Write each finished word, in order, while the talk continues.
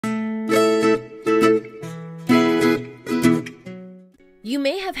You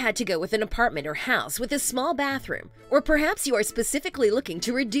may have had to go with an apartment or house with a small bathroom, or perhaps you are specifically looking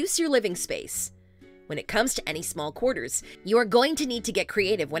to reduce your living space. When it comes to any small quarters, you are going to need to get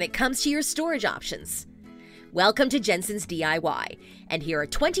creative when it comes to your storage options. Welcome to Jensen's DIY, and here are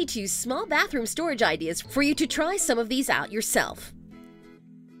 22 small bathroom storage ideas for you to try some of these out yourself.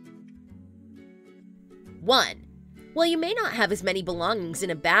 1. While you may not have as many belongings in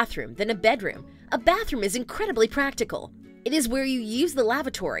a bathroom than a bedroom is incredibly practical. It is where you use the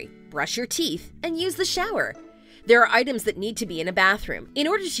lavatory, brush your teeth, and use the shower. There are items that need to be in a bathroom in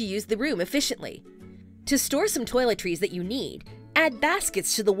order to use the room efficiently. To store some toiletries that you need, add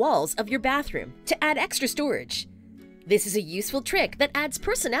baskets to the walls of your bathroom to add extra storage. This is a useful trick that adds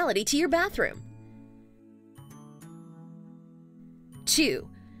personality to your bathroom. 2.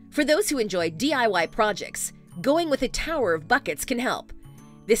 For those who enjoy DIY projects, going with a tower of buckets can help.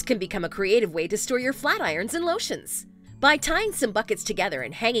 This can become a creative way to store your flat irons and lotions. By tying some buckets together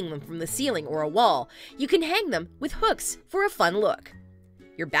and hanging them from the ceiling or a wall, you can hang them with hooks for a fun look.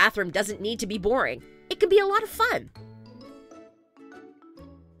 Your bathroom doesn't need to be boring. It can be a lot of fun.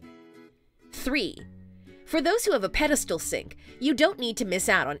 3. For those who have a pedestal sink, you don't need to miss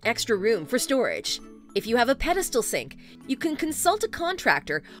out on extra room for storage. If you have a pedestal sink, you can consult a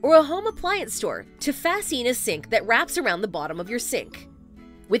contractor or a home appliance store to fasten a sink that wraps around the bottom of your sink.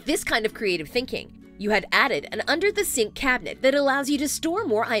 With this kind of creative thinking, you had added an under-the-sink cabinet that allows you to store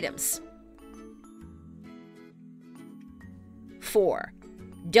more items. 4.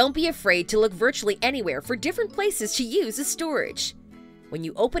 Don't be afraid to look virtually anywhere for different places to use as storage. When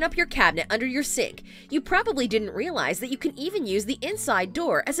you open up your cabinet under your sink, you probably didn't realize that you can even use the inside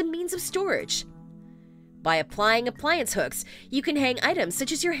door as a means of storage. By applying appliance hooks, you can hang items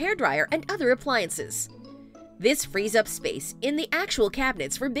such as your hairdryer and other appliances. This frees up space in the actual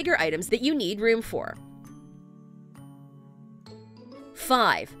cabinets for bigger items that you need room for.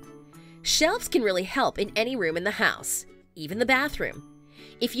 5. Shelves can really help in any room in the house, even the bathroom.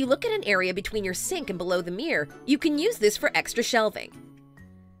 If you look at an area between your sink and below the mirror, you can use this for extra shelving.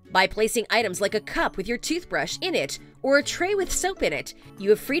 By placing items like a cup with your toothbrush in it or a tray with soap in it,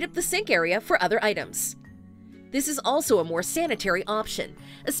 you have freed up the sink area for other items. This is also a more sanitary option,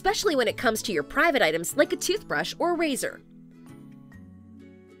 especially when it comes to your private items like a toothbrush or a razor.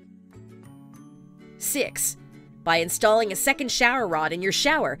 6. By installing a second shower rod in your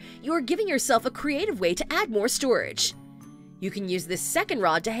shower, you are giving yourself a creative way to add more storage. You can use this second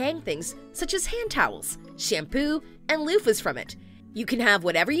rod to hang things such as hand towels, shampoo, and loofahs from it. You can have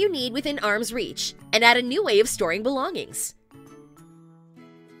whatever you need within arm's reach and add a new way of storing belongings.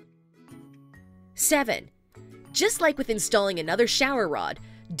 7. Just like with installing another shower rod,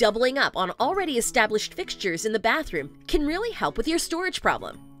 doubling up on already established fixtures in the bathroom can really help with your storage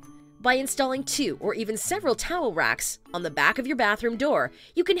problem. By installing 2 or even several towel racks on the back of your bathroom door,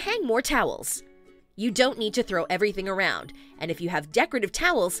 you can hang more towels. You don't need to throw everything around, and if you have decorative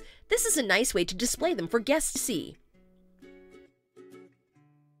towels, this is a nice way to display them for guests to see.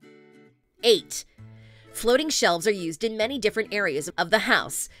 8. Floating shelves are used in many different areas of the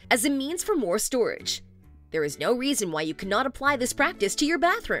house as a means for more storage. There is no reason why you cannot apply this practice to your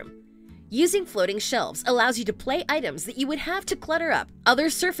bathroom. Using floating shelves allows you to place items that you would have to clutter up other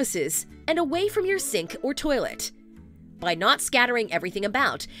surfaces and away from your sink or toilet. By not scattering everything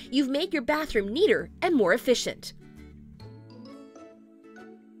about, you've made your bathroom neater and more efficient.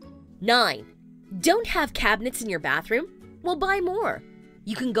 9. Don't have cabinets in your bathroom? Well, buy more.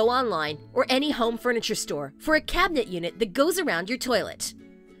 You can go online or any home furniture store for a cabinet unit that goes around your toilet.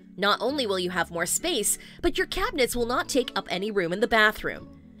 Not only will you have more space, but your cabinets will not take up any room in the bathroom.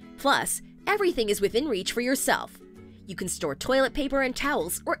 Plus, everything is within reach for yourself. You can store toilet paper and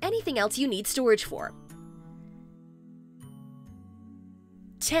towels or anything else you need storage for.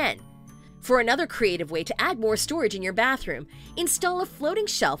 10. For another creative way to add more storage in your bathroom, install a floating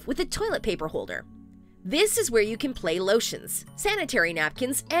shelf with a toilet paper holder. This is where you can place lotions, sanitary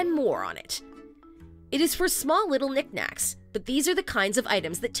napkins, and more on it. It is for small little knickknacks, but these are the kinds of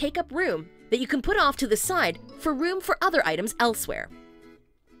items that take up room that you can put off to the side for room for other items elsewhere.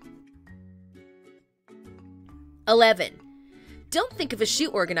 11. Don't think of a shoe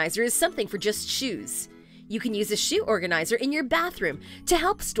organizer as something for just shoes. You can use a shoe organizer in your bathroom to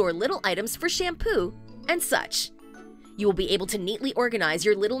help store little items for shampoo and such. You will be able to neatly organize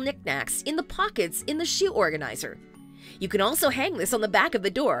your little knickknacks in the pockets in the shoe organizer. You can also hang this on the back of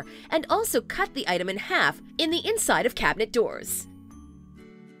the door and also cut the item in half in the inside of cabinet doors.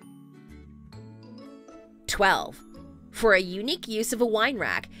 12. For a unique use of a wine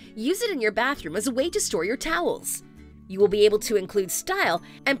rack, use it in your bathroom as a way to store your towels. You will be able to include style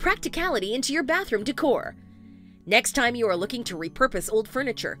and practicality into your bathroom decor. Next time you are looking to repurpose old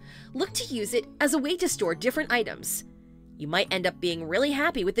furniture, look to use it as a way to store different items. You might end up being really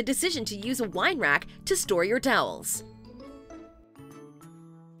happy with the decision to use a wine rack to store your towels.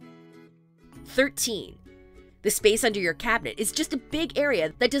 13. The space under your cabinet is just a big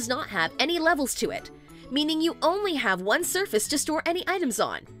area that does not have any levels to it, meaning you only have one surface to store any items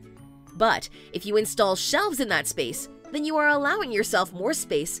on. But if you install shelves in that space, then you are allowing yourself more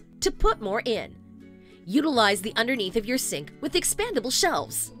space to put more in. Utilize the underneath of your sink with expandable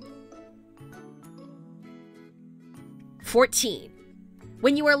shelves. 14.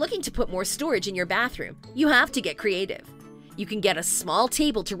 When you are looking to put more storage in your bathroom, you have to get creative. You can get a small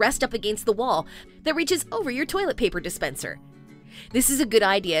table to rest up against the wall that reaches over your toilet paper dispenser. This is a good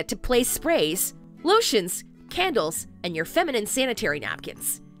idea to place sprays, lotions, candles, and your feminine sanitary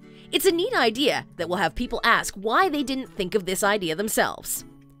napkins. It's a neat idea that will have people ask why they didn't think of this idea themselves.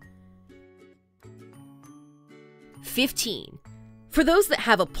 15. For those that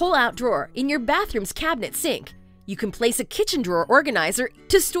have a pull-out drawer in your bathroom's cabinet sink, you can place a kitchen drawer organizer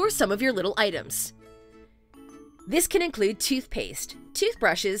to store some of your little items. This can include toothpaste,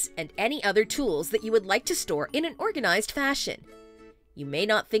 toothbrushes, and any other tools that you would like to store in an organized fashion. You may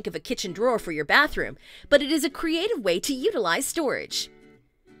not think of a kitchen drawer for your bathroom, but it is a creative way to utilize storage.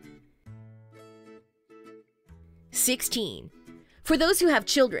 16. For those who have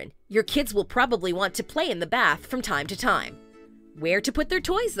children, your kids will probably want to play in the bath from time to time. Where to put their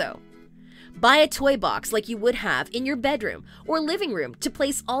toys, though? Buy a toy box like you would have in your bedroom or living room to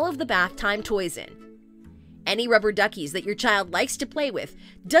place all of the bath time toys in. Any rubber duckies that your child likes to play with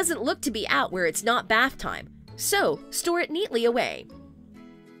doesn't look to be out where it's not bath time, so store it neatly away.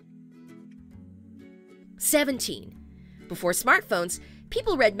 17. Before smartphones,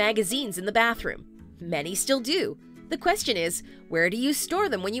 people read magazines in the bathroom. Many still do. The question is, where do you store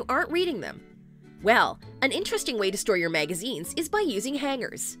them when you aren't reading them? Well, an interesting way to store your magazines is by using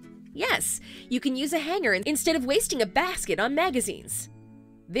hangers. Yes, you can use a hanger instead of wasting a basket on magazines.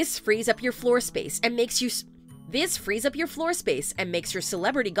 This frees up your floor space and makes your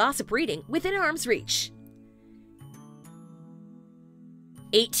celebrity gossip reading within arm's reach.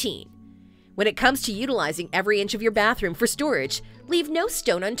 18. When it comes to utilizing every inch of your bathroom for storage, leave no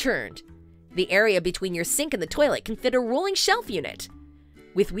stone unturned. The area between your sink and the toilet can fit a rolling shelf unit.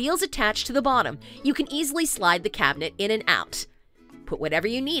 With wheels attached to the bottom, you can easily slide the cabinet in and out. Put whatever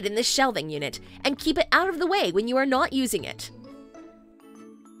you need in this shelving unit and keep it out of the way when you are not using it.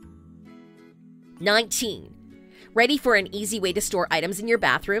 19. Ready for an easy way to store items in your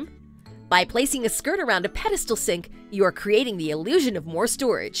bathroom? By placing a skirt around a pedestal sink, you are creating the illusion of more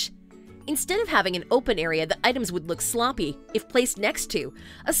storage. Instead of having an open area that items would look sloppy if placed next to,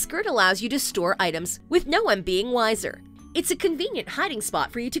 a skirt allows you to store items with no one being wiser. It's a convenient hiding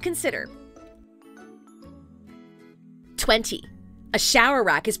spot for you to consider. 20. A shower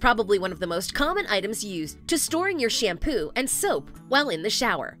rack is probably one of the most common items used to storing your shampoo and soap while in the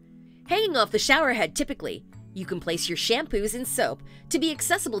shower. Hanging off the shower head typically, you can place your shampoos and soap to be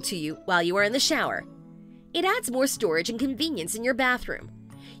accessible to you while you are in the shower. It adds more storage and convenience in your bathroom.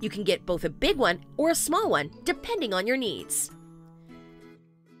 You can get both a big one or a small one depending on your needs.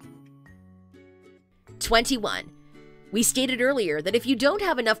 21. We stated earlier that if you don't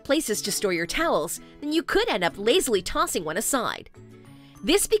have enough places to store your towels, then you could end up lazily tossing one aside.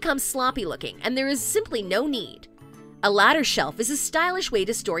 This becomes sloppy looking and there is simply no need. A ladder shelf is a stylish way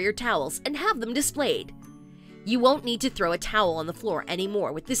to store your towels and have them displayed. You won't need to throw a towel on the floor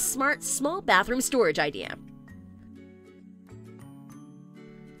anymore with this smart, small bathroom storage idea.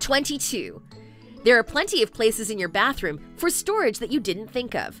 22. There are plenty of places in your bathroom for storage that you didn't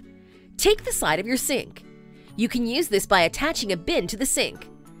think of. Take the side of your sink. You can use this by attaching a bin to the sink.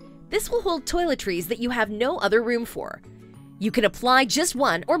 This will hold toiletries that you have no other room for. You can apply just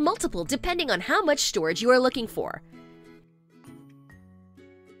one or multiple depending on how much storage you are looking for.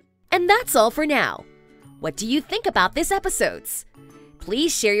 And that's all for now. What do you think about this episodes?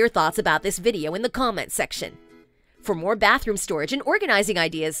 Please share your thoughts about this video in the comments section. For more bathroom storage and organizing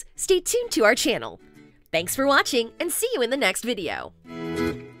ideas, stay tuned to our channel. Thanks for watching and see you in the next video.